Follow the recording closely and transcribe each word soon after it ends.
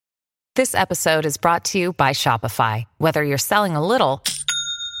This episode is brought to you by Shopify. Whether you're selling a little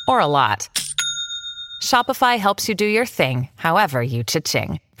or a lot, Shopify helps you do your thing, however you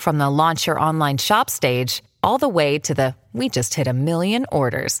cha-ching. From the launch your online shop stage, all the way to the we just hit 1 million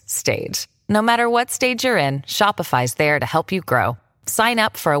orders stage. No matter what stage you're in, Shopify's there to help you grow. Sign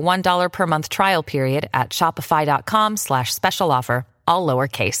up for a $1 per month trial period at shopify.com/special offer, all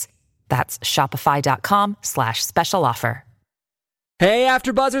lowercase. That's shopify.com/special offer. Hey,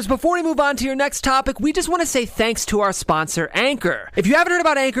 AfterBuzzers, before we move on to your next topic, we just want to say thanks to our sponsor, Anchor. If you haven't heard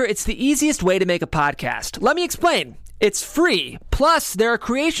about Anchor, it's the easiest way to make a podcast. Let me explain. It's free. Plus, there are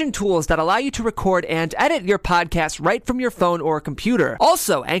creation tools that allow you to record and edit your podcast right from your phone or computer.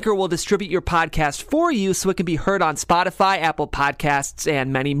 Also, Anchor will distribute your podcast for you so it can be heard on Spotify, Apple Podcasts,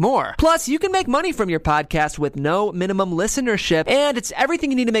 and many more. Plus, you can make money from your podcast with no minimum listenership, and it's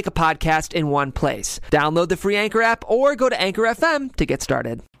everything you need to make a podcast in one place. Download the free Anchor app or go to Anchor FM to get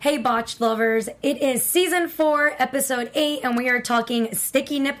started. Hey, Botched lovers. It is Season 4, Episode 8, and we are talking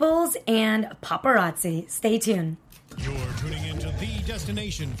sticky nipples and paparazzi. Stay tuned. You're tuning into the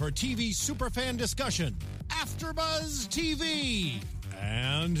destination for TV superfan discussion, AfterBuzz TV.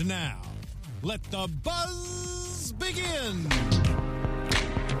 And now, let the buzz begin.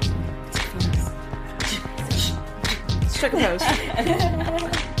 Strike a pose.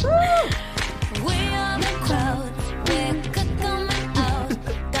 We are the crowd. We're good coming out.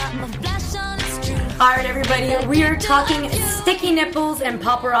 Got my flash on the street. All right, everybody. We are talking sticky nipples and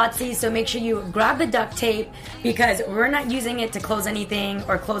paparazzi, so make sure you grab the duct tape because we're not using it to close anything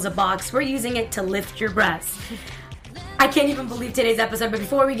or close a box. We're using it to lift your breasts. I can't even believe today's episode, but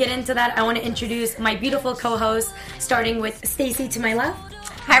before we get into that, I want to introduce my beautiful co-hosts, starting with Stacy to my left.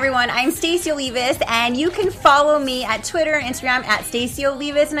 Hi everyone, I'm Stacey Olivas, and you can follow me at Twitter and Instagram at Stacey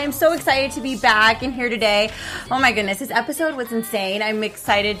Olivas, and I'm so excited to be back and here today. Oh my goodness, this episode was insane. I'm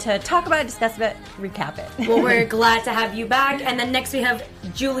excited to talk about it, discuss it, recap it. Well, we're glad to have you back. And then next we have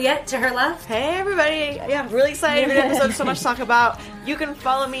Juliet to her left. Hey everybody, yeah, I'm really excited for the episode, so much to talk about. You can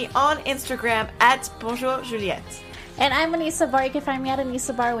follow me on Instagram at Bonjour Juliette. And I'm Anissa Bar. You can find me at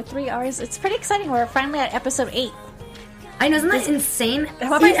Anissa Bar with 3 R's. It's pretty exciting. We're finally at episode 8. I know, isn't that insane?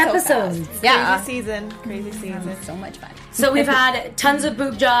 How 8 so episodes. Yeah. Crazy season. So much fun. So we've had tons of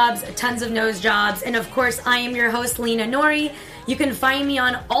boob jobs, tons of nose jobs, and of course I am your host, Lena Nori. You can find me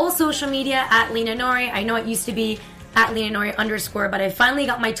on all social media at Lena Nori. I know it used to be at Lena Nori _, but I finally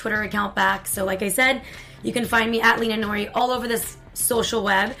got my Twitter account back. So like I said, you can find me at Lena Nori all over this social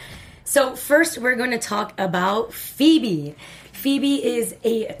web. So first we're going to talk about Phoebe. Phoebe is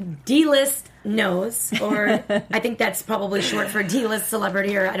a D-list nose, or I think that's probably short for D-list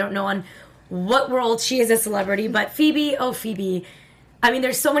celebrity, or I don't know on what world she is a celebrity, but Phoebe, oh Phoebe. I mean,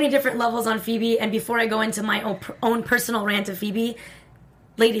 there's so many different levels on Phoebe, and before I go into my own personal rant of Phoebe,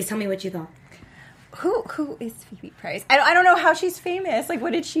 ladies, tell me what you thought. Who is Phoebe Price? I don't know how she's famous. Like,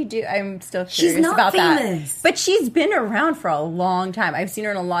 what did she do? I'm still curious She's not about famous. that. But she's been around for a long time. I've seen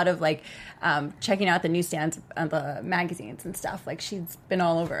her in a lot of, like, checking out the newsstands on the magazines and stuff. Like, she's been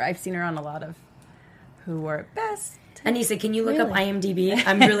all over. I've seen her on a lot of Who Wore It Best. Anissa, can you look up IMDb?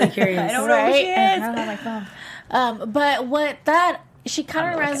 I'm really curious. I don't know who she is. I don't have my phone. But she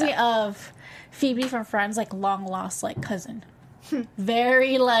kind of reminds me of Phoebe from Friends, like long lost, like cousin.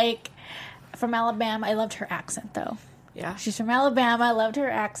 Very like from Alabama. I loved her accent though. Yeah. She's from Alabama. I loved her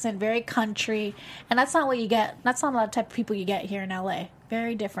accent. Very country, and that's not what you get. That's not a lot of type of people you get here in LA.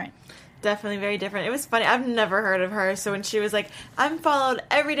 Very different. Definitely very different. It was funny. I've never heard of her, so when she was like, I'm followed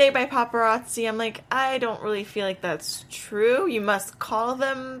every day by paparazzi, I'm like, I don't really feel like that's true. You must call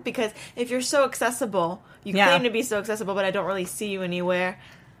them, because if you're so accessible, you claim to be so accessible, but I don't really see you anywhere.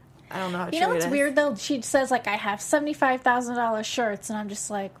 I don't know how true it is. You know what's weird, though? She says, like, I have $75,000 shirts, and I'm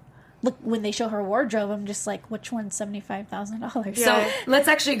just like, look, when they show her wardrobe, I'm just like, which one's $75,000? So let's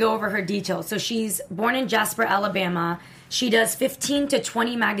actually go over her details. So she's born in Jasper, Alabama. She does 15 to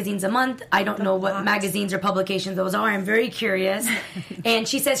 20 magazines a month. I don't know what magazines or publications those are. I'm very curious. And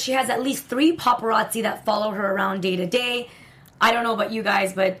she says she has at least 3 paparazzi that follow her around day to day. I don't know about you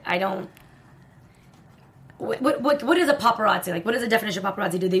guys, but I don't... What is a paparazzi? Like, what is the definition of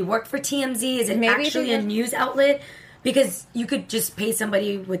paparazzi? Do they work for TMZ? Is it actually a news outlet? Because you could just pay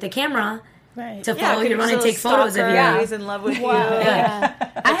somebody with a camera to follow you around and take photos of you. Yeah, he's in love with you. Yeah.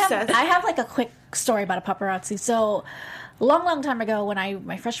 I have like a quick story about a paparazzi. So a long time ago, when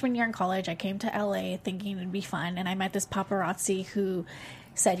my freshman year in college, I came to LA thinking it'd be fun, and I met this paparazzi who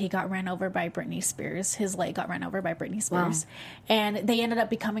said he got ran over by Britney Spears. His leg got ran over by Britney Spears. Wow. And they ended up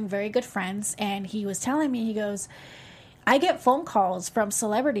becoming very good friends. And he was telling me, he goes, I get phone calls from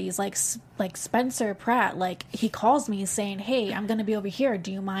celebrities like Spencer Pratt. Like, he calls me saying, hey, I'm going to be over here.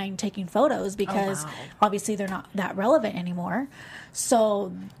 Do you mind taking photos? Because obviously they're not that relevant anymore.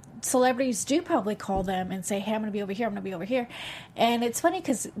 So celebrities do probably call them and say, hey, I'm going to be over here. I'm going to be over here. And it's funny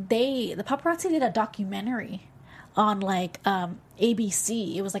because the Paparazzi did a documentary on like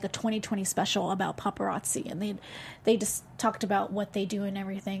ABC. It was like a 2020 special about paparazzi, and they just talked about what they do and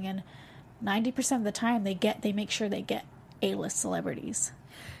everything. And 90% of the time they make sure they get A-list celebrities.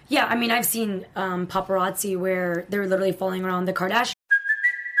 Yeah, I mean, I've seen paparazzi where they're literally following around the Kardashians.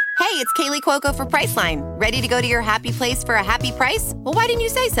 Hey, it's Kaylee Cuoco for Priceline. Ready to go to your happy place for a happy price? Well, why didn't you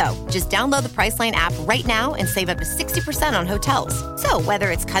say so? Just download the Priceline app right now and save up to 60% on hotels. So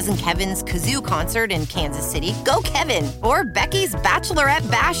whether it's Cousin Kevin's Kazoo Concert in Kansas City, go Kevin, or Becky's Bachelorette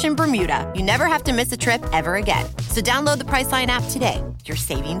Bash in Bermuda, you never have to miss a trip ever again. So download the Priceline app today. Your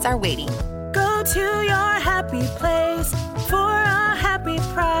savings are waiting. Go to your happy place for a happy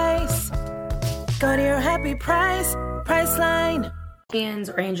price. Go to your happy price, Priceline.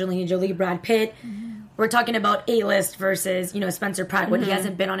 Or Angelina Jolie, Brad Pitt. We're talking about A-list versus, Spencer Pratt, when he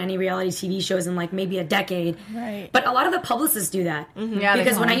hasn't been on any reality TV shows in like maybe a decade. Right. But a lot of the publicists do that. Yeah,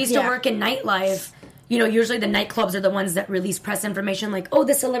 because when I used to work in nightlife, usually the nightclubs are the ones that release press information like, oh,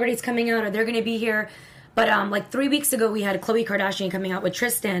 this celebrity's coming out or they're going to be here. But like 3 weeks ago, we had Khloe Kardashian coming out with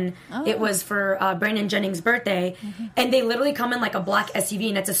Tristan. Oh. It was for Brandon Jennings' birthday. And they literally come in like a black SUV,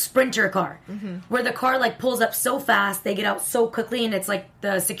 and it's a Sprinter car. Where the car like pulls up so fast, they get out so quickly, and it's like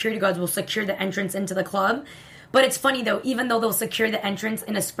the security guards will secure the entrance into the club. But it's funny, though, even though they'll secure the entrance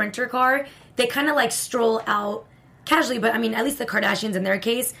in a Sprinter car, they kind of like stroll out casually. But I mean, at least the Kardashians in their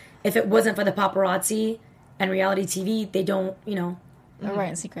case, if it wasn't for the paparazzi and reality TV, they don't, They're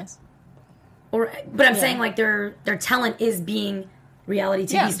Ryan Seacrest. But I'm saying, like, their talent is being reality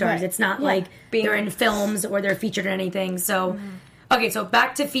TV stars. Right. It's not like they're in films or they're featured in anything. So, okay, so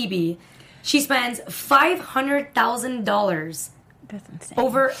back to Phoebe. She spends $500,000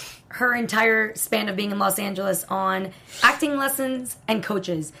 over her entire span of being in Los Angeles on acting lessons and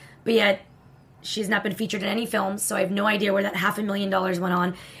coaches. But yet, she's not been featured in any films, so I have no idea where that $500,000 went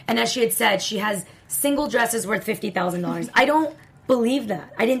on. And as she had said, she has single dresses worth $50,000. I don't believe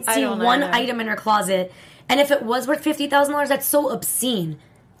that. I didn't see one item in her closet, and if it was worth $50,000, that's so obscene.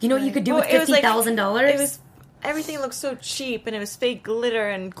 You know what you could do with $50,000? It was everything looked so cheap, and it was fake glitter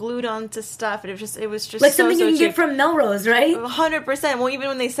and glued onto stuff, and it was just like something you can get from Melrose, right? 100%. Well, even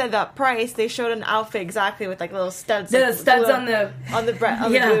when they said that price, they showed an outfit exactly with like little studs. The studs on the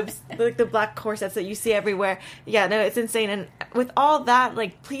boobs, like the black corsets that you see everywhere. Yeah, no, it's insane. And with all that,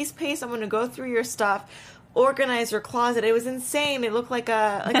 like, please pay someone to go through your stuff. Organize your closet. It was insane. It looked like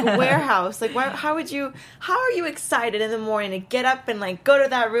a warehouse. Like, how are you excited in the morning to get up and like go to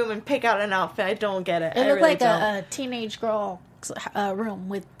that room and pick out an outfit? I don't get it. It looked like a teenage girl room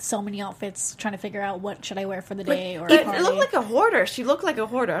with so many outfits, trying to figure out what should I wear for the day or it looked like a hoarder. She looked like a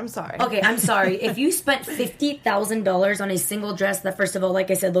hoarder. I'm sorry. Okay, I'm sorry. If you spent $50,000 on a single dress that, first of all, like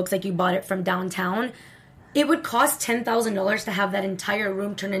I said, looks like you bought it from downtown, it would cost $10,000 to have that entire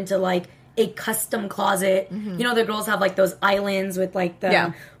room turn into like a custom closet. The girls have like those islands with like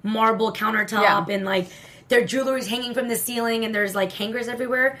the marble countertop and like their jewelry's hanging from the ceiling and there's like hangers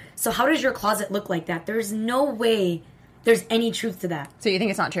everywhere. So how does your closet look like that? There's no way there's any truth to that. So you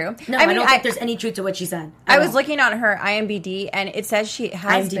think it's not true? No, I don't think there's any truth to what she said. I was looking on her IMDb, and it says she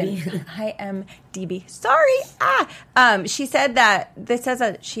has IMDb. Sorry. She said that this says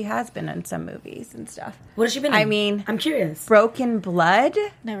that she has been in some movies and stuff. What has she been in? I mean, I'm curious. Broken Blood.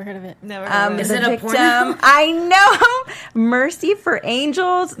 Never heard of it. Never heard of it. Is it a porno? I know. Mercy for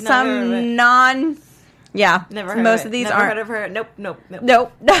Angels. Yeah. Never heard Most of it. of these Never aren't. heard of her. Nope.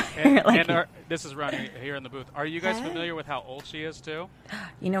 This is Ronnie here in the booth. Are you guys familiar with how old she is, too?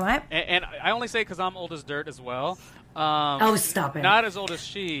 You know what? And I only say because I'm old as dirt as well. Stop it. Not as old as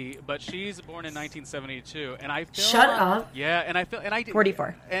she, but she's born in 1972. And I feel... Shut up. Yeah, and I feel... And I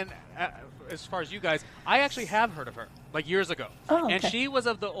 44. And as far as you guys, I actually have heard of her, like years ago. Oh, okay. And she was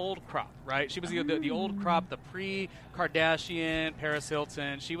of the old crop, right? She was the old crop, the pre-Kardashian, Paris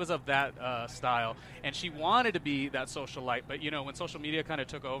Hilton. She was of that style. And she wanted to be that socialite. But, when social media kind of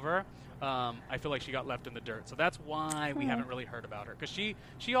took over... I feel like she got left in the dirt. So that's why we haven't really heard about her. Because she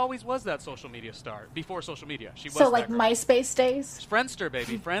always was that social media star. Before social media. She was so like MySpace days? Friendster,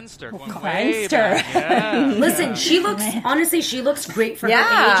 baby. Friendster. Going Friendster. way back. Yeah. Listen, she looks, honestly, she looks great for her age.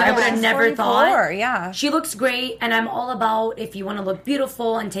 I would have never thought. Yeah. She looks great. And I'm all about if you want to look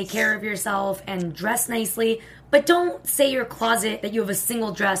beautiful and take care of yourself and dress nicely, but don't say your closet that you have a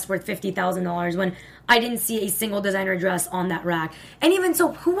single dress worth $50,000 when I didn't see a single designer dress on that rack. And even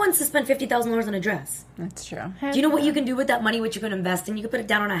so, who wants to spend $50,000 on a dress? That's true. Do you know what you can do with that money, what you can invest in? You can put it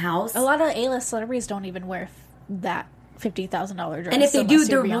down on a house. A lot of A-list celebrities don't even wear that $50,000 dress. And if they do,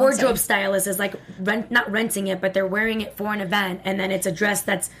 their wardrobe stylist is like not renting it, but they're wearing it for an event, and then it's a dress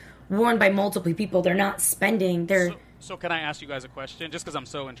that's worn by multiple people. They're not spending. So can I ask you guys a question? Just because I'm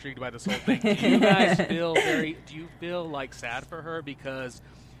so intrigued by this whole thing, do you guys feel like sad for her? Because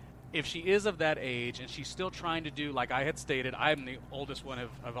if she is of that age and she's still trying to do, like I had stated, I'm the oldest one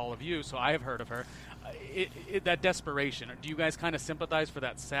of all of you, so I have heard of her. That desperation. Do you guys kind of sympathize for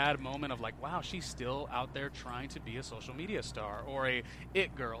that sad moment of like, wow, she's still out there trying to be a social media star or a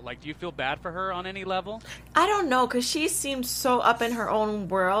it girl? Like, do you feel bad for her on any level? I don't know, because she seems so up in her own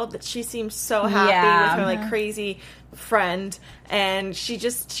world that she seems so happy with her like crazy friend, and she's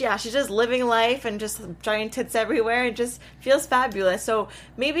just living life and just giant tits everywhere and just feels fabulous. So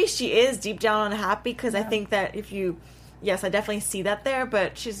maybe she is deep down unhappy, because I think that yes, I definitely see that there,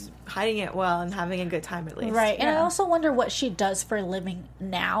 but she's hiding it well and having a good time at least. Right. And I also wonder what she does for a living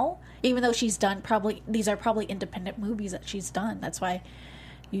now, even though she's done these are probably independent movies that she's done. That's why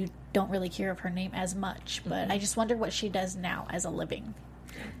you don't really hear of her name as much. But I just wonder what she does now as a living.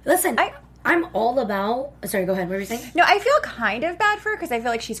 Listen, I'm all about... Sorry, go ahead. What were you saying? No, I feel kind of bad for her because I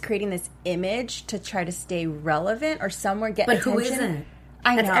feel like she's creating this image to try to stay relevant or somewhere get attention. But who isn't?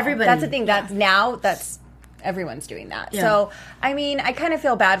 That's everybody. That's the thing. That's everyone's doing that. Yeah. So, I mean, I kind of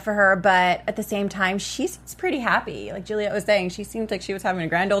feel bad for her, but at the same time, she seems pretty happy. Like Juliet was saying, she seemed like she was having a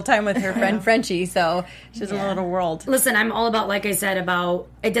grand old time with her friend Frenchie, so she's in a little world. Listen, I'm all about, like I said, about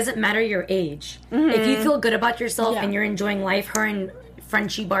it doesn't matter your age. Mm-hmm. If you feel good about yourself and you're enjoying life, her and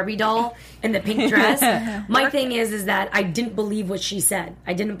Frenchie Barbie doll in the pink dress. My thing is that I didn't believe what she said.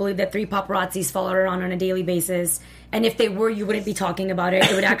 I didn't believe that 3 paparazzis followed her on a daily basis. And if they were, you wouldn't be talking about it.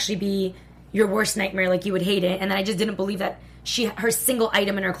 It would actually be your worst nightmare. Like, you would hate it. And then I just didn't believe that her single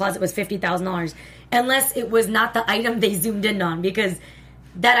item in her closet was $50,000. Unless it was not the item they zoomed in on. Because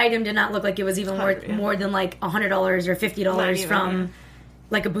that item did not look like it was even worth more than like $100 or $50 from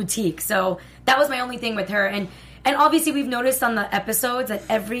like a boutique. So that was my only thing with her. And obviously, we've noticed on the episodes that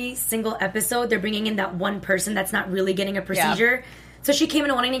every single episode, they're bringing in that one person that's not really getting a procedure. Yeah. So she came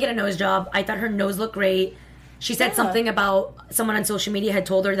in wanting to get a nose job. I thought her nose looked great. She said something about someone on social media had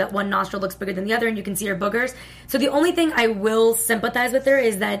told her that one nostril looks bigger than the other and you can see her boogers. So the only thing I will sympathize with her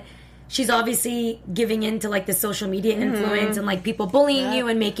is that she's obviously giving in to like the social media influence and like people bullying you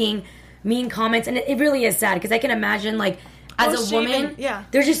and making mean comments. And it really is sad because I can imagine like, as a woman,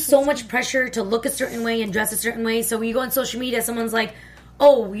 there's just so much pressure to look a certain way and dress a certain way. So when you go on social media, someone's like,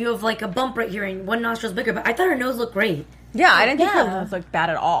 oh, you have like a bump right here and one nostril's bigger. But I thought her nose looked great. Yeah, I didn't think her nose looked bad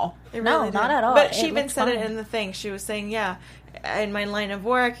at all. No, not at all. But she even said it in the thing. She was saying, in my line of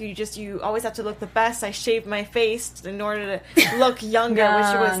work, you always have to look the best. I shaved my face in order to look younger,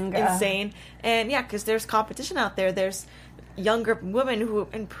 which was insane. And because there's competition out there. There's younger women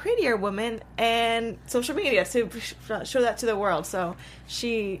and prettier women and social media to show that to the world. So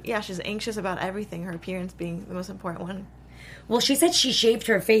she's anxious about everything, her appearance being the most important one. Well, she said she shaved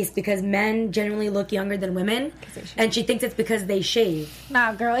her face because men generally look younger than women, and she thinks it's because they shave.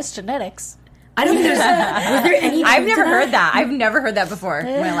 Nah, girl, it's genetics. I don't think was there any... I've never heard that. I've never heard that before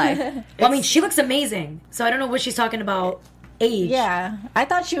in my life. Well, I mean, she looks amazing, so I don't know what she's talking about age. Yeah, I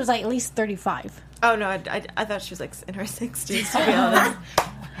thought she was like at least 35. Oh, no, I thought she was like in her 60s, to be honest.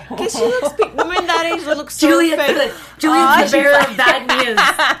 Because she looks... Women that age look so fake. Juliet's the bearer of bad news.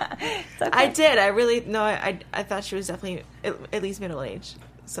 Okay. I did. I really... No, I thought she was definitely at least middle-aged.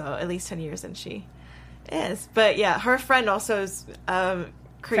 So at least 10 years than she is. But yeah, her friend also is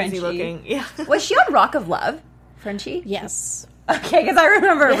crazy looking. Yeah. Was she on Rock of Love, Frenchie? Yes. Okay, because I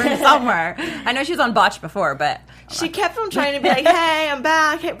remember her from somewhere. I know she was on Botched before, but... She kept on trying to be like, hey, I'm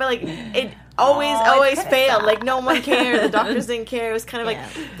back. But like, it... always failed. Like, no one cared. The doctors didn't care. It was kind of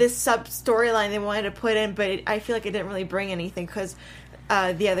like this sub-storyline they wanted to put in, but I feel like it didn't really bring anything because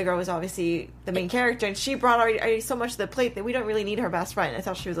the other girl was obviously the main character, and she brought already so much to the plate that we don't really need her best friend. I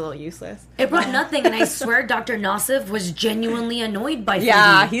thought she was a little useless. It brought nothing, and I swear Dr. Nassif was genuinely annoyed by Phoebe.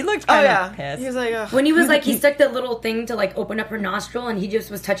 Yeah, he looked kind of pissed. He was like... Ugh. When he was like, he stuck that little thing to like open up her nostril, and he just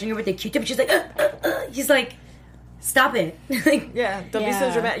was touching her with a Q-tip, she's like, he's like... Stop it. Don't be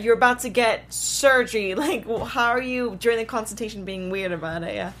so dramatic. You're about to get surgery. Like, how are you, during the consultation, being weird about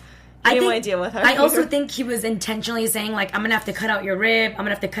it? Yeah. I didn't want to deal with her. I also think he was intentionally saying, like, I'm going to have to cut out your rib. I'm going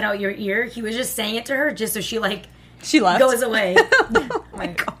to have to cut out your ear. He was just saying it to her just so she left. Goes away. Oh, my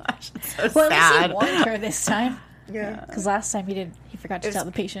gosh. It's so sad. At least he warned her this time. Yeah. Because last time he forgot to tell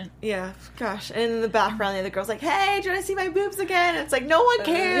the patient. Yeah, gosh. And in the background, the other girl's like, "Hey, do you want to see my boobs again?" It's like, no one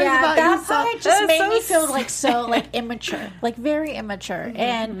cares about that part just made me feel so like immature, like very immature. Mm-hmm.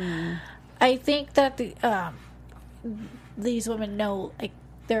 And I think that these women know like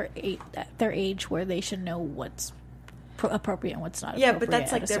their age where they should know what's appropriate and what's not appropriate. Yeah, but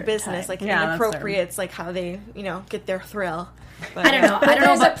that's like their business. Time. Like inappropriate's like how they, get their thrill. But, I don't know.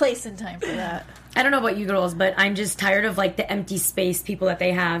 There's a place and time for that. I don't know about you girls, but I'm just tired of like the empty space people that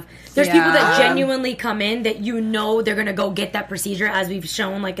they have. There's people that genuinely come in that they're gonna go get that procedure, as we've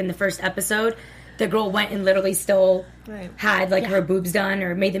shown like in the first episode. The girl went and literally still had like her boobs done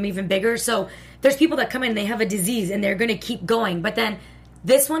or made them even bigger. So there's people that come in, they have a disease and they're gonna keep going. But then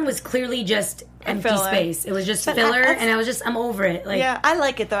this one was clearly just empty space. It was just filler, and I'm over it. Like, yeah, I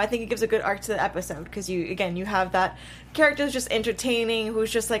like it though. I think it gives a good arc to the episode because you have that character who's just entertaining, who's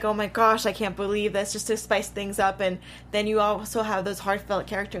just like, oh my gosh, I can't believe this, just to spice things up, and then you also have those heartfelt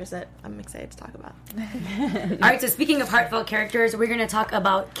characters that I'm excited to talk about. All right, so speaking of heartfelt characters, we're going to talk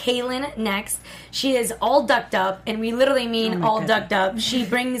about Kaylin next. She is all ducked up, and we literally mean all ducked up. She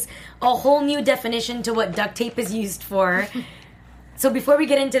brings a whole new definition to what duct tape is used for. So before we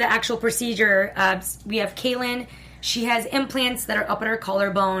get into the actual procedure, we have Kaylin. She has implants that are up at her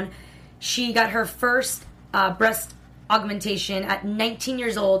collarbone. She got her first breast augmentation at 19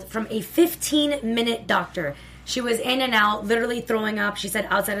 years old from a 15-minute doctor. She was in and out, literally throwing up, she said,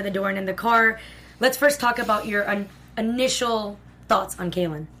 outside of the door and in the car. Let's first talk about your initial thoughts on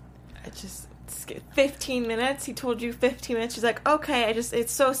Kaylin. It's 15 minutes. He told you 15 minutes. She's like, okay.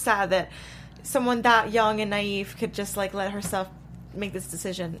 It's so sad that someone that young and naive could just like let herself make this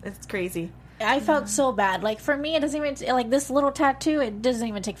decision. It's crazy. I felt so bad. Like, for me, it doesn't even, like, this little tattoo, it doesn't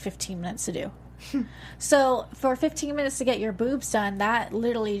even take 15 minutes to do. So, for 15 minutes to get your boobs done, that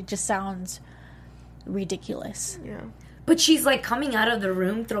literally just sounds ridiculous. Yeah. But she's, like, coming out of the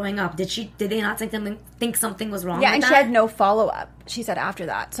room throwing up. Did they not think something was wrong with that? Yeah, and she had no follow-up, she said, after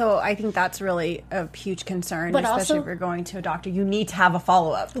that. So, I think that's really a huge concern, but especially if you're going to a doctor. You need to have a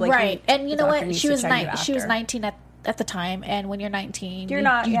follow-up. Like, right. And you know what? She was 19 at the time, and when you're 19, you're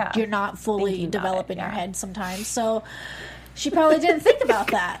not fully developing your head sometimes. So she probably didn't think about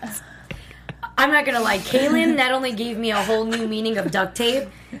that. I'm not gonna lie, Kaylin not only gave me a whole new meaning of duct tape,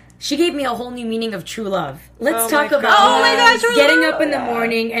 she gave me a whole new meaning of true love. Let's talk about getting up in the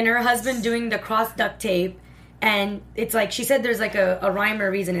morning and her husband doing the cross duct tape, and it's like she said there's like a rhyme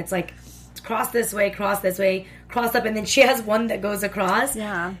or reason. It's like cross this way, cross up, and then she has one that goes across.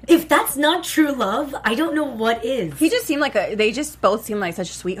 Yeah. If that's not true love, I don't know what is. He just seemed like they just both seemed like such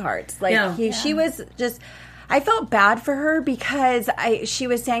sweethearts. Like, she was just, I felt bad for her because she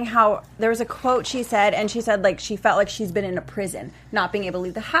was saying how there was a quote she said, and she said like she felt like she's been in a prison, not being able to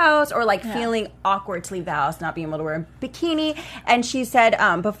leave the house, or like feeling awkward to leave the house, not being able to wear a bikini. And she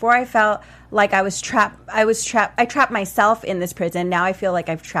said, before I felt like I trapped myself in this prison. Now I feel like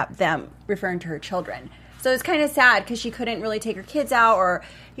I've trapped them, referring to her children. So it's kind of sad because she couldn't really take her kids out or,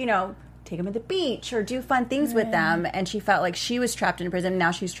 take them to the beach or do fun things with them. And she felt like she was trapped in a prison.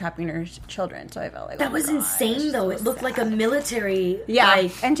 Now she's trapping her children. So I felt like, that was insane, though. It looked like a military. Yeah.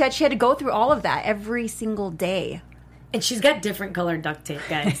 And she had to go through all of that every single day. And she's got different colored duct tape,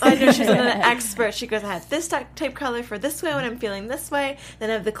 guys. I know, she's an expert. She goes, I have this duct tape color for this way when I'm feeling this way. Then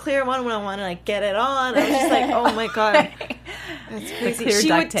I have the clear one when I want to, like, get it on. I was just like, oh, my God. That's crazy.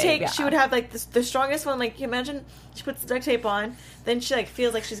 She would have, like, the strongest one. Like, you imagine she puts the duct tape on. Then she, like,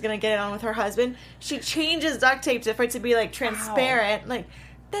 feels like she's going to get it on with her husband. She changes duct tape for it to be, like, transparent. Wow. Like,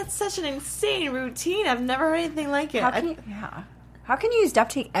 that's such an insane routine. I've never heard anything like it. How can you use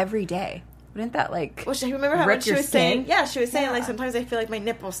duct tape every day? Wouldn't that, like, well, remember how much she was saying? Yeah, she was saying, like, sometimes I feel like my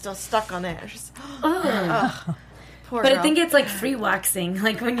nipple's still stuck on it. Just, poor girl. I think it's, like, free waxing.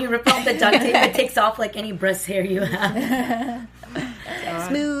 Like, when you rip off the duct tape, it takes off, like, any breast hair you have.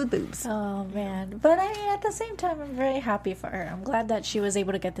 Smooth boobs. Oh, man. But, I mean, at the same time, I'm very happy for her. I'm glad that she was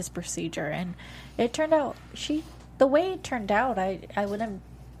able to get this procedure. And it turned out, the way it turned out, I would have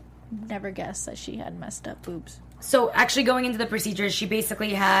never guessed that she had messed up boobs. So, actually going into the procedure, she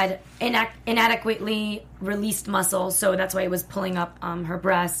basically had inadequately released muscle, so that's why it was pulling up her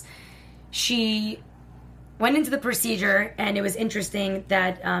breasts. She went into the procedure, and it was interesting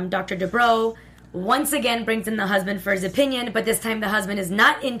that Dr. Dubrow once again brings in the husband for his opinion, but this time the husband is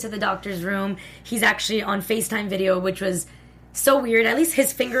not into the doctor's room. He's actually on FaceTime video, which was so weird. At least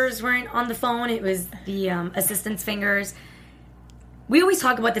his fingers weren't on the phone. It was the assistant's fingers. We always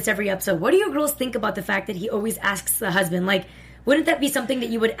talk about this every episode. What do you girls think about the fact that he always asks the husband? Like, wouldn't that be something that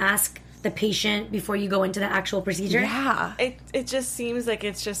you would ask the patient before you go into the actual procedure? Yeah. It just seems like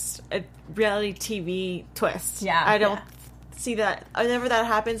it's just a reality TV twist. Yeah. I don't see that. Whenever that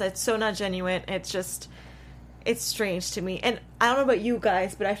happens, it's so not genuine. It's strange to me. And I don't know about you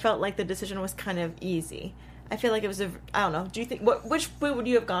guys, but I felt like the decision was kind of easy. I feel like it was I don't know. Do you think, which food would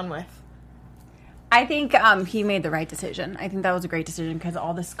you have gone with? I think he made the right decision. I think that was a great decision because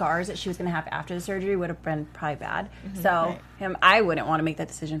all the scars that she was going to have after the surgery would have been probably bad. So I wouldn't want to make that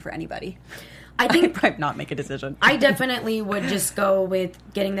decision for anybody. I think I'd probably not make a decision. I definitely would just go with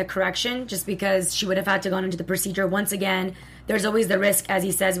getting the correction just because she would have had to go into the procedure. Once again, there's always the risk, as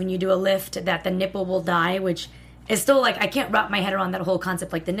he says, when you do a lift that the nipple will die, which is still like, I can't wrap my head around that whole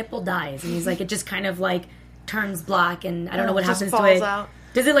concept. Like the nipple dies and he's like, it just kind of like turns black and I don't know what happens to it. Out.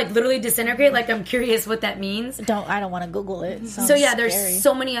 Does it like literally disintegrate? Like I'm curious what that means. I don't want to Google it. So yeah, there's scary.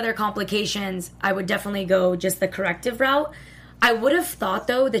 so many other complications. I would definitely go just the corrective route. I would have thought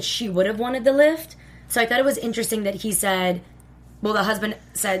though that she would have wanted the lift. So I thought it was interesting that he said, well, the husband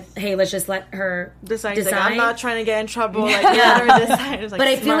said, hey, let's just let her decide. Like, I'm not trying to get in trouble. Like, let her decide. Like, but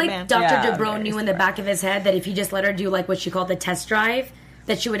I feel like man. Dr. Dubrow knew in the back of his head that if he just let her do like what she called the test drive,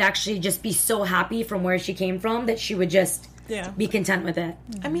 that she would actually just be so happy from where she came from that she would just be content with it.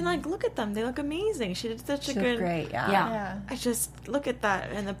 I mean, like, look at them. They look amazing. She did such a good... great, Yeah. I just... Look at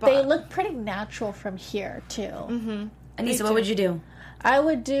that in the box. They look pretty natural from here, too. Mm-hmm. Anissa, what would you do? I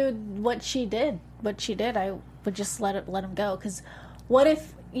would do what she did. I would just let him go. Because what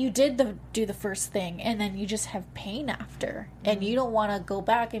if you did do the first thing and then you just have pain after? And you don't want to go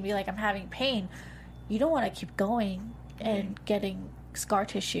back and be like, I'm having pain. You don't want to keep going and getting scar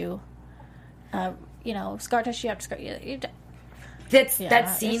tissue. Scar tissue after scar.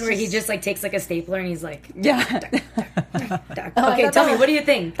 That scene where he just like takes like a stapler and he's like, yeah. Okay, tell me, what do you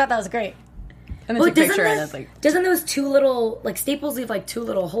think? I thought that was great. And then take a picture and it's like... Doesn't those two little... Like, staples leave, like, two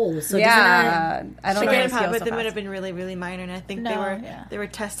little holes. So I don't know. But they might have been really, really minor. And I think they were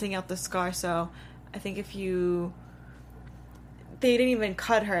testing out the scar. So I think if you... They didn't even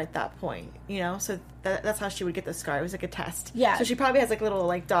cut her at that point, So that's how she would get the scar. It was like a test. Yeah. So she probably has, like, little,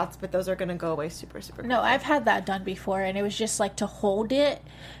 like, dots. But those are going to go away super, super quickly. No, I've had that done before. And it was just, like, to hold it.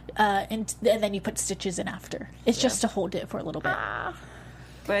 And then you put stitches in after. It's just to hold it for a little bit.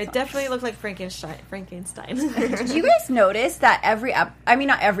 But it definitely looked like Frankenstein. Did you guys notice that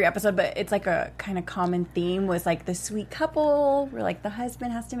not every episode, but it's like a kind of common theme was like the sweet couple where like the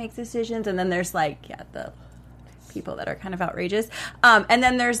husband has to make decisions and then there's like, the people that are kind of outrageous. And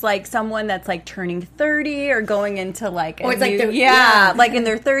then there's like someone that's like turning 30 or going into like like in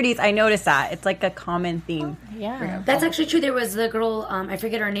their 30s. I noticed that. It's like a common theme. Yeah. That's actually true. There was the girl, I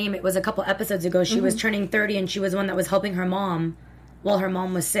forget her name. It was a couple episodes ago. She was turning 30 and she was one that was helping her mom while her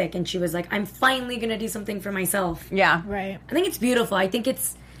mom was sick, and she was like, I'm finally going to do something for myself. Yeah. Right. I think it's beautiful. I think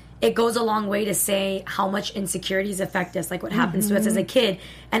it goes a long way to say how much insecurities affect us, like what happens to us as a kid.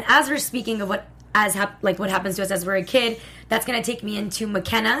 And as we're speaking of what happens to us as we're a kid, that's going to take me into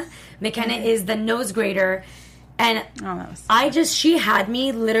McKenna. McKenna is the nose grader. And she had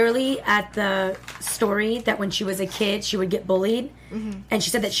me literally at the story that when she was a kid, she would get bullied. Mm-hmm. And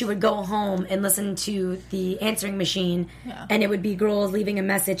she said that she would go home and listen to the answering machine. Yeah. And it would be girls leaving a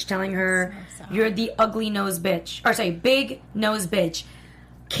message telling her, you're the ugly nose bitch. Or sorry, big nose bitch.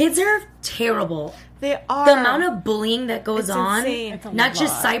 Kids are terrible. They are. The amount of bullying that goes on. Insane. Not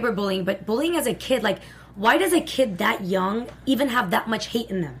just cyberbullying, but bullying as a kid. Like, why does a kid that young even have that much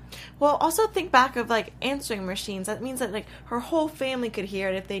hate in them? Well, also think back of, like, answering machines. That means that, like, her whole family could hear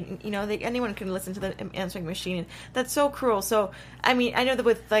it if they, anyone can listen to the answering machine. That's so cruel. So, I mean, I know that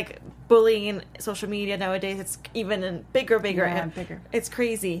with, like, bullying and social media nowadays, it's even bigger. Yeah, bigger. It's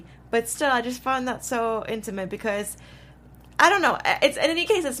crazy. But still, I just found that so intimate because, I don't know, it's in any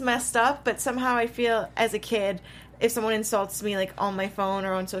case, it's messed up, but somehow I feel, as a kid, if someone insults me, like, on my phone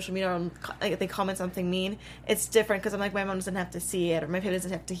or on social media, or like, if they comment something mean, it's different because I'm like, my mom doesn't have to see it or my parents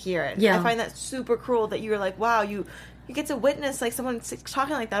doesn't have to hear it. Yeah. I find that super cruel that you're like, wow, you get to witness, like, someone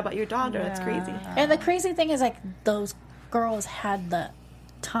talking like that about your daughter. Yeah. That's crazy. And the crazy thing is, like, those girls had the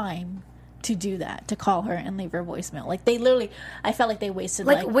time to do that, to call her and leave her voicemail. Like, they literally, I felt like they wasted,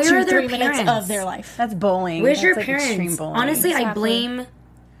 like 2-3 minutes of their life. That's bullying. Where's your like parents? Extreme bullying. Honestly, I blame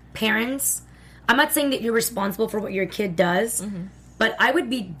parents. I'm not saying that you're responsible for what your kid does, but I would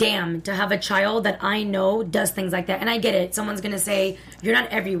be damned to have a child that I know does things like that. And I get it. Someone's going to say, you're not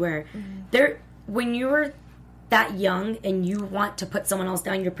everywhere. When you're that young and you want to put someone else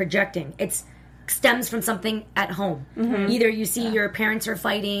down, you're projecting. It stems from something at home. Either you see your parents are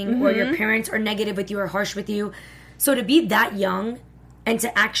fighting or your parents are negative with you or harsh with you. So to be that young and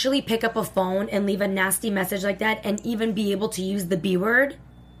to actually pick up a phone and leave a nasty message like that and even be able to use the B word...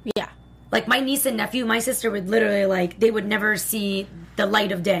 Yeah. Like, my niece and nephew, my sister would literally, like, they would never see the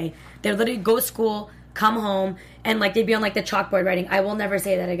light of day. They would literally go to school, come home, and, like, they'd be on, like, the chalkboard writing, I will never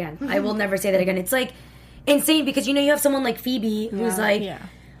say that again. I will never say that again. It's, like, insane because, you know, you have someone like Phoebe who's like,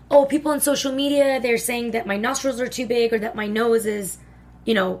 oh, people on social media, they're saying that my nostrils are too big or that my nose is,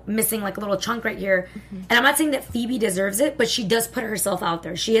 you know, missing, like, a little chunk right here. And I'm not saying that Phoebe deserves it, but she does put herself out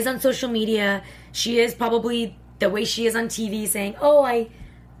there. She is on social media. She is probably the way she is on TV saying, oh,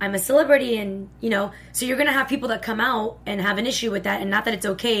 I'm a celebrity, and, you know, so you're going to have people that come out and have an issue with that, and not that it's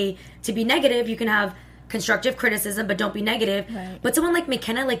okay to be negative. You can have constructive criticism, but don't be negative. Right. But someone like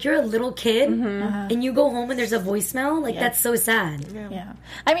McKenna, like, you're a little kid, and you go home and there's a voicemail, like, that's so sad. Yeah.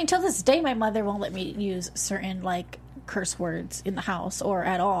 I mean, till this day, my mother won't let me use certain, like, curse words in the house or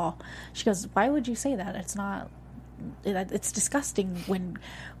at all. She goes, why would you say that? It's disgusting when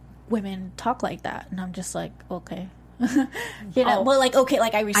women talk like that. And I'm just like, okay. You know, well, like, okay,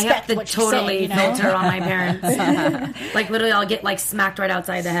 like, I respect what she's saying. I have to totally filter on my parents. Like, literally, I'll get, like, smacked right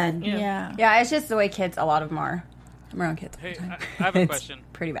outside the head. Yeah, it's just the way kids, a lot of them are. I'm around kids. Hey, I have a question.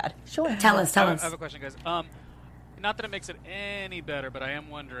 Pretty bad. Sure. Tell us. I have a question, guys. Not that it makes it any better, but I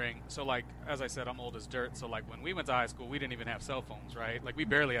am wondering, so, like, as I said, I'm old as dirt, so, like, when we went to high school, we didn't even have cell phones, right? Like, we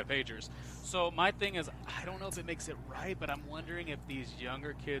barely had pagers. So my thing is, I don't know if it makes it right, but I'm wondering if these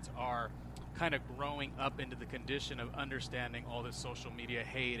younger kids are kind of growing up into the condition of understanding all this social media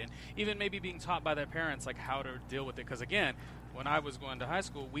hate and even maybe being taught by their parents, like, how to deal with it. Because, again, when I was going to high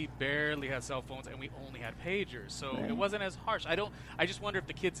school, we barely had cell phones and we only had pagers, so it wasn't as harsh. I just wonder if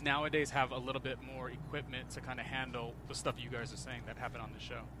the kids nowadays have a little bit more equipment to kind of handle the stuff you guys are saying that happened on the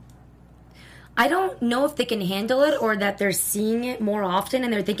show. I don't know if they can handle it or that they're seeing it more often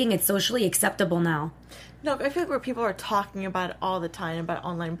and they're thinking it's socially acceptable now. No, I feel like where people are talking about it all the time, about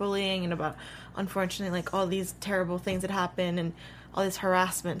online bullying and about, unfortunately, like, all these terrible things that happen and all this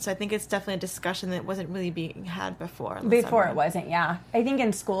harassment. So I think it's definitely a discussion that wasn't really being had before. Before it wasn't, yeah. I think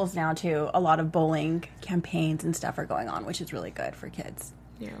in schools now, too, a lot of bullying campaigns and stuff are going on, which is really good for kids.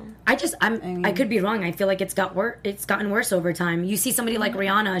 Yeah. I could be wrong. I feel like it's gotten worse over time. You see somebody like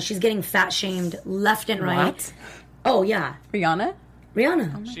Rihanna, she's getting fat shamed left and right. What? Oh, yeah. Rihanna?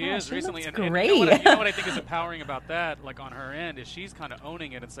 Oh she is recently, and great. You know what I think is empowering about that, like, on her end, is she's kind of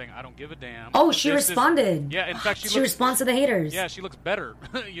owning it and saying, I don't give a damn. Oh, she responded. In fact, she responds to the haters. Yeah, she looks better,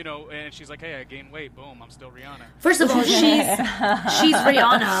 you know, and she's like, hey, I gained weight, boom, I'm still Rihanna. First of all, she's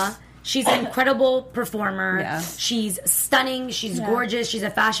Rihanna. She's an incredible performer. Yeah. She's stunning. She's gorgeous. She's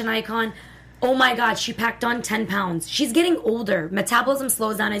a fashion icon. Oh my God, she packed on 10 pounds. She's getting older. Metabolism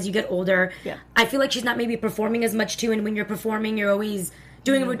slows down as you get older. Yeah. I feel like she's not maybe performing as much too, and when you're performing, you're always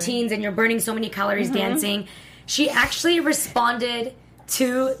doing routines and you're burning so many calories dancing. She actually responded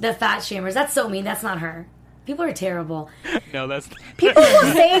to the fat shamers. That's so mean. That's not her. People are terrible. No, that's... People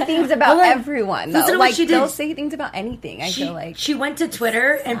will say things about everyone, though. Like, they'll say things about anything, I feel like. She went to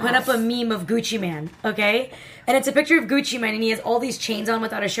Twitter and put up a meme of Gucci Man, okay? And it's a picture of Gucci Man, and he has all these chains on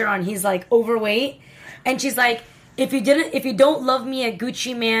without a shirt on. He's, like, overweight. And she's like, if you don't love me at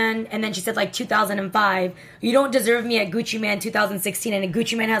Gucci Man, and then she said, like, 2005, you don't deserve me at Gucci Man 2016, and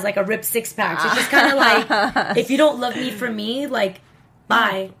Gucci Man has, like, a ripped six-pack. So it's just kind of like, if you don't love me for me, like...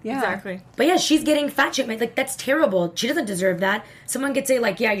 Bye. Yeah. Exactly. But yeah, she's getting fat shit. Like, that's terrible. She doesn't deserve that. Someone could say,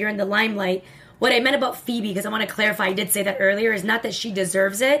 like, yeah, you're in the limelight. What I meant about Phoebe, because I want to clarify, I did say that earlier, is not that she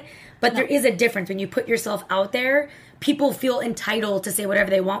deserves it, but there is a difference. When you put yourself out there, people feel entitled to say whatever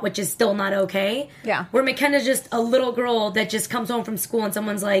they want, which is still not okay. Yeah. Where McKenna's just a little girl that just comes home from school and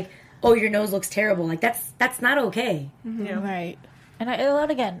someone's like, oh, your nose looks terrible. Like, that's not okay. Mm-hmm. Yeah. Right.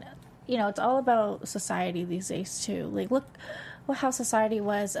 And again, you know, it's all about society these days, too. Like, look... how society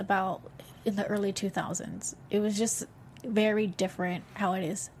was about in the early 2000s. It was just very different how it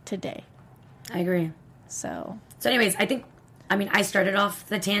is today. I agree. So anyways, I started off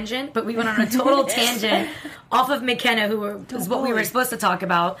the tangent, but we went on a total tangent off of McKenna, was what we were supposed to talk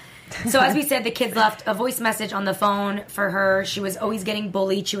about. So as we said, the kids left a voice message on the phone for her. She was always getting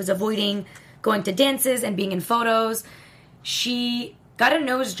bullied. She was avoiding going to dances and being in photos. She got a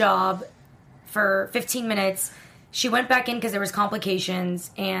nose job for 15 minutes. She went back in because there was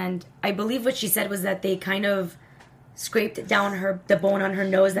complications, and I believe what she said was that they kind of scraped down the bone on her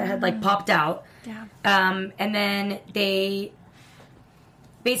nose that had, like, popped out. Yeah. And then they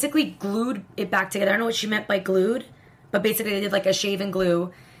basically glued it back together. I don't know what she meant by glued, but basically they did, like, a shave and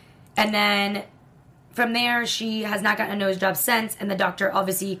glue. And then from there, she has not gotten a nose job since, and the doctor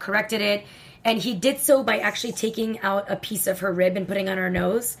obviously corrected it. And he did so by actually taking out a piece of her rib and putting on her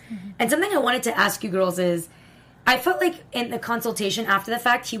nose. Mm-hmm. And something I wanted to ask you girls is, I felt like in the consultation after the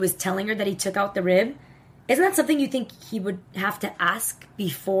fact, he was telling her that he took out the rib. Isn't that something you think he would have to ask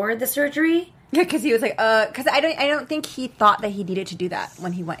before the surgery? Yeah, because he was like, because I don't think he thought that he needed to do that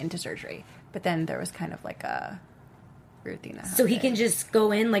when he went into surgery. But then there was kind of like a weird thing that happened. So he can just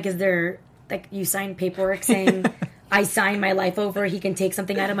go in, like, is there, like, you sign paperwork saying, I sign my life over, he can take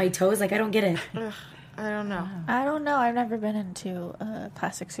something out of my toes? Like, I don't get it. I don't know. I've never been into a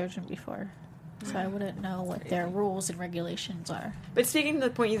plastic surgeon before. So I wouldn't know what their rules and regulations are. But speaking to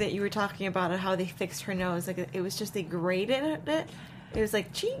the point that you were talking about how they fixed her nose, like it was just they grated it. It was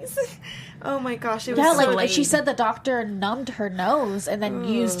like cheese. Oh my gosh! It was yeah, so like she said, the doctor numbed her nose and then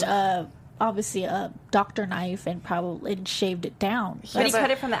used obviously a doctor knife and shaved it down. But he cut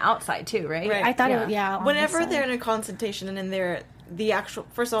it from the outside too, right? I thought it. Yeah. On Whenever they're in a consultation and then they're the actual,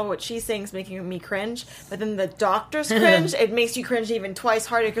 first of all, what she's saying is making me cringe, but then the doctor's cringe, it makes you cringe even twice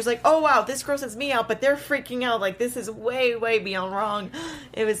harder, because like, oh wow, this grosses me out, but they're freaking out, like, this is way, way beyond wrong.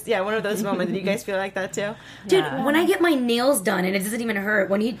 It was, one of those moments. Did you guys feel like that too? Dude, when I get my nails done, and it doesn't even hurt,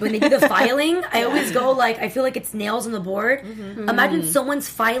 when they do the filing, I always go like, I feel like it's nails on the board. Imagine someone's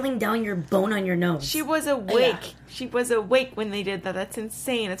filing down your bone on your nose. She was awake. She was awake when they did that. That's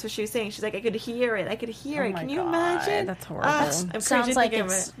insane. That's what she was saying. She's like, I could hear it. Can you imagine? That's horrible. Sounds like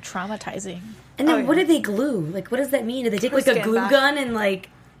it's traumatizing. And then what do they glue? Like, what does that mean? Do they take like a glue gun and like...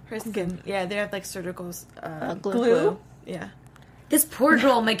 Her skin. Yeah, they have like surgical glue? Yeah. This poor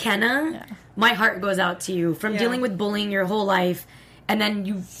girl, McKenna, my heart goes out to you. From dealing with bullying your whole life, and then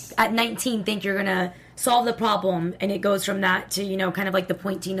you, at 19, think you're going to solve the problem, and it goes from that to, kind of like the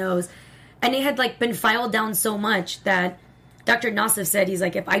pointy nose. And it had, like, been filed down so much that Dr. Nassif said, he's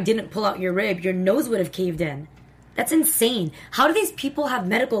like, if I didn't pull out your rib, your nose would have caved in. That's insane. How do these people have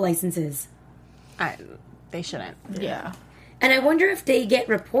medical licenses? They shouldn't. Yeah. And I wonder if they get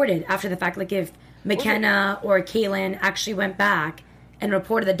reported after the fact, like if McKenna or Kaylin actually went back and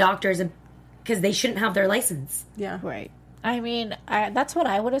reported the doctors because they shouldn't have their license. Yeah. Right. I mean, that's what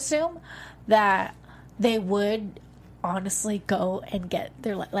I would assume, that they would honestly go and get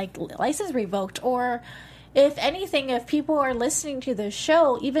their license revoked, or if anything, if people are listening to the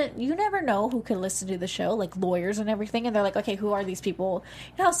show, even you never know who could listen to the show, like lawyers and everything, and they're like, okay, who are these people?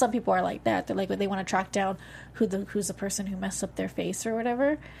 You know how some people are like that, they're like, they want to track down who's the person who messed up their face or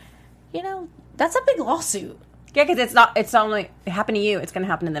whatever. That's a big lawsuit. Yeah, because it's not only it happened to you, it's going to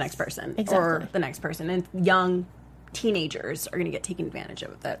happen to the next person. Exactly. Or the next person. And young teenagers are going to get taken advantage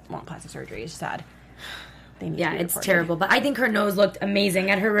of that want plastic surgery. It's sad. Yeah, it's terrible. But I think her nose looked amazing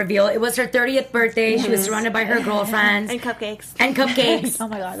at her reveal. It was her 30th birthday. She was surrounded by her girlfriends. And cupcakes. Oh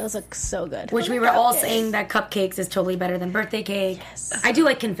my god, those look so good. Which we were all saying that cupcakes is totally better than birthday cake. Yes. I do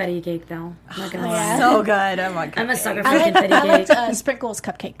like confetti cake, though. I'm not going to lie. So good. I'm a sucker for confetti cake. I like sprinkles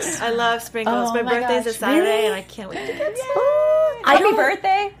cupcakes. I love sprinkles. Oh my birthday's gosh, a Saturday, really? and I can't wait to get some. Happy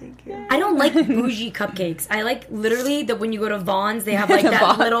birthday. Thank you. I don't like bougie cupcakes. I like literally that when you go to Vaughn's, they have like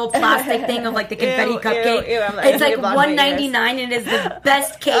that little plastic thing of like the confetti cupcake. It's like $1.99 and it is the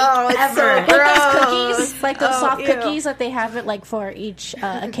best cake ever. So Like those cookies, like those Oh, soft ew. cookies that they have it like for each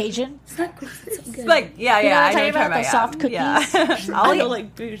occasion. It's not so good. It's like, You know what I'm talking about? The yeah. soft cookies. Yeah. I don't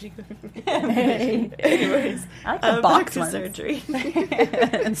like bougie cookies. Anyways, I like the box back to ones.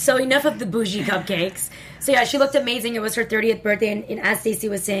 surgery. So enough of the bougie cupcakes. So yeah, she looked amazing. It was her 30th birthday, and as Stacey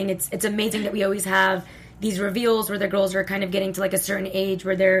was saying, it's amazing that we always have these reveals where the girls are kind of getting to like a certain age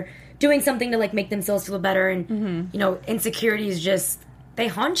where they're doing something to like make themselves feel better, and insecurities just they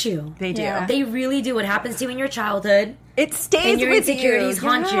haunt you. They do. Yeah. They really do. What happens to you in your childhood? It stays And your with you. insecurities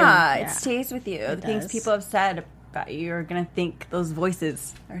haunt you. Yeah, Yeah. it stays with you. The things does. people have said about you, you're going to think those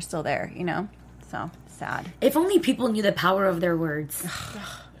voices are still there, So, sad. If only people knew the power of their words.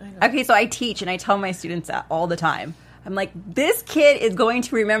 Okay, so I teach and I tell my students that all the time. I'm like, this kid is going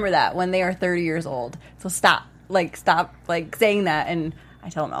to remember that when they are 30 years old. So stop saying that. And I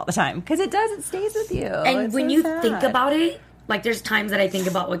tell them all the time because it stays with you. And It's when so you sad. think about it, like there's times that I think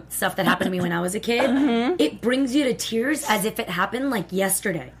about what stuff that happened to me when I was a kid. It brings you to tears as if it happened like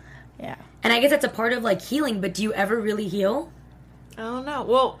yesterday. Yeah. And I guess that's a part of like healing, but do you ever really heal? I don't know.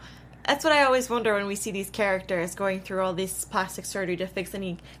 Well, that's what I always wonder when we see these characters going through all this plastic surgery to fix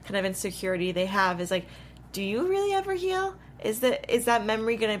any kind of insecurity they have. Is like, do you really ever heal? Is that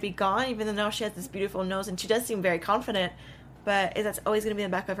memory going to be gone? Even though now she has this beautiful nose and she does seem very confident, but is that always going to be in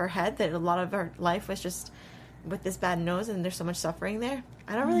the back of her head that a lot of her life was just with this bad nose and there's so much suffering there?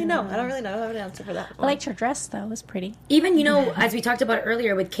 I don't really know. I don't have an answer for that. I liked her dress though; it was pretty. Even, as we talked about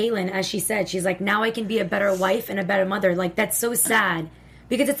earlier with Kaylin, as she said, she's like, now I can be a better wife and a better mother. Like, that's so sad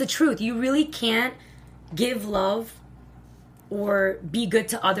because it's the truth. You really can't give love or be good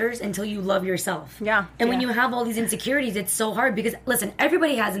to others until you love yourself. Yeah. And when you have all these insecurities, it's so hard because, listen,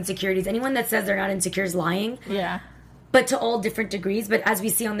 everybody has insecurities. Anyone that says they're not insecure is lying. Yeah. But to all different degrees. But as we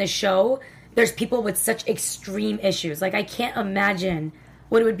see on this show, there's people with such extreme issues. Like, I can't imagine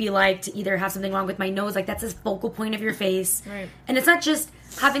what it would be like to either have something wrong with my nose. Like, that's a focal point of your face. Right. And it's not just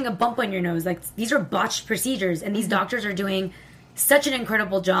having a bump on your nose. Like, these are botched procedures. And these doctors are doing such an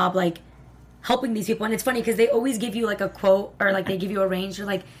incredible job, like, helping these people. And it's funny because they always give you like a quote or like they give you a range. They're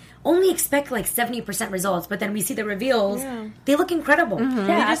like, only expect like 70% results, but then we see the reveals. They look incredible.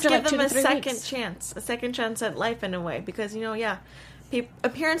 Yeah, Just after give like 2 them to a 3 second chance at life in a way, because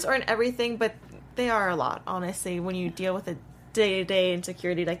appearance aren't everything, but they are a lot, honestly, when you deal with a day-to-day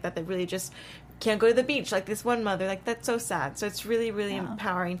insecurity like that really just can't go to the beach, like this one mother. Like, that's so sad. So it's really, really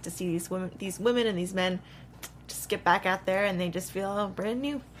empowering to see these women and these men just get back out there and they just feel brand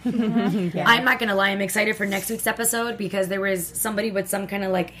new. I'm not gonna lie, I'm excited for next week's episode because there was somebody with some kind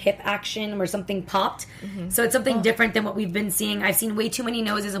of like hip action where something popped. So it's something different than what we've been seeing. I've seen way too many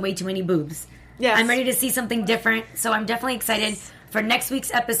noses and way too many boobs. Yes. I'm ready to see something different, so I'm definitely excited for next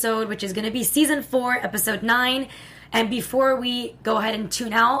week's episode, which is gonna be season 4, episode 9. And before we go ahead and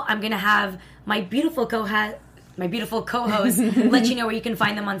tune out, I'm gonna have my beautiful co-host let you know where you can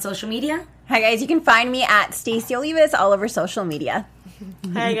find them on social media. Hi guys, you can find me at Stacey Olivas all over social media.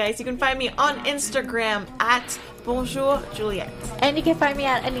 Hi guys, you can find me on Instagram at Bonjour Juliette. And you can find me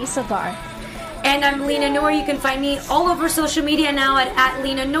at Anissa Bar. And I'm Lena Nori. You can find me all over social media now at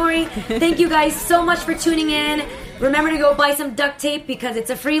Lena Nori. Thank you guys so much for tuning in. Remember to go buy some duct tape because it's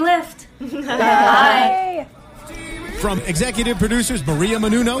a free lift. Bye. From executive producers Maria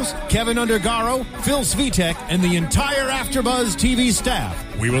Menounos, Kevin Undergaro, Phil Svitek, and the entire AfterBuzz TV staff,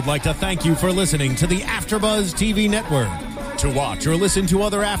 we would like to thank you for listening to the AfterBuzz TV network. To watch or listen to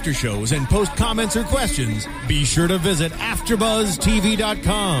other after shows and post comments or questions, be sure to visit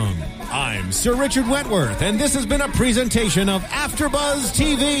AfterBuzzTV.com. I'm Sir Richard Wentworth, and this has been a presentation of AfterBuzz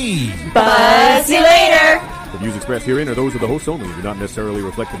TV. Buzz you later. The views expressed herein are those of the hosts only and do not necessarily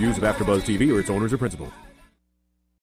reflect the views of AfterBuzz TV or its owners or principals.